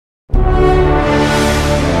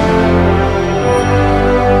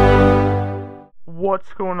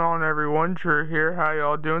What's going on, everyone? Drew here. How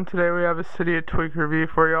y'all doing? Today we have a Cydia tweak review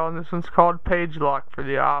for y'all, and this one's called Pagelock for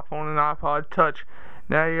the iPhone and iPod Touch.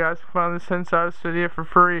 Now you guys can find this inside of Cydia for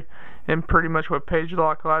free, and pretty much what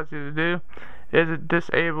Pagelock allows you to do is it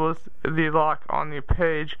disables the lock on the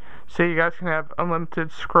page, so you guys can have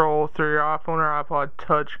unlimited scroll through your iPhone or iPod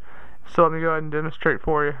Touch. So let me go ahead and demonstrate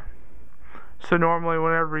for you. So normally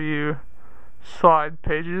whenever you slide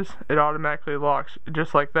pages, it automatically locks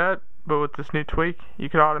just like that. But with this new tweak, you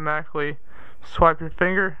can automatically swipe your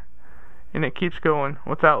finger and it keeps going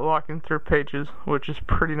without locking through pages, which is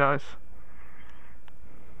pretty nice.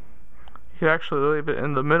 You can actually leave it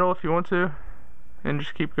in the middle if you want to and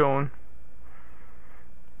just keep going.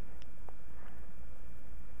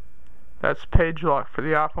 That's Pagelock for the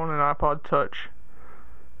iPhone and iPod Touch.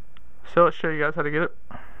 So let's show you guys how to get it.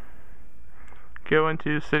 Go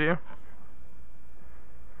into Cydia.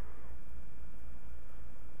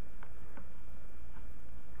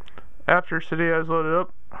 After Cydia is loaded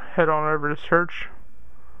up, head on over to search.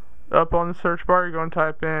 Up on the search bar, you're going to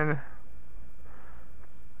type in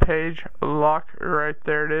Pagelock. Right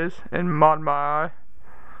there it is, in Mod My Eye.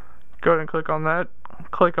 Go ahead and click on that.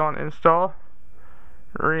 Click on Install.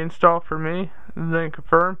 Reinstall for me, then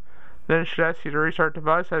confirm. Then it should ask you to restart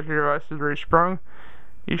device. After your device is resprung,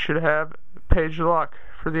 you should have Pagelock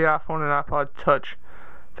for the iPhone and iPod Touch.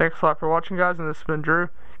 Thanks a lot for watching, guys, and this has been Drew.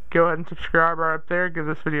 Go ahead and subscribe right up there, give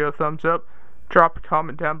this video a thumbs up, drop a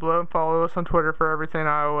comment down below, and follow us on Twitter for everything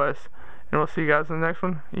iOS. And we'll see you guys in the next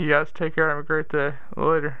one. You guys take care, have a great day.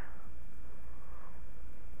 Later.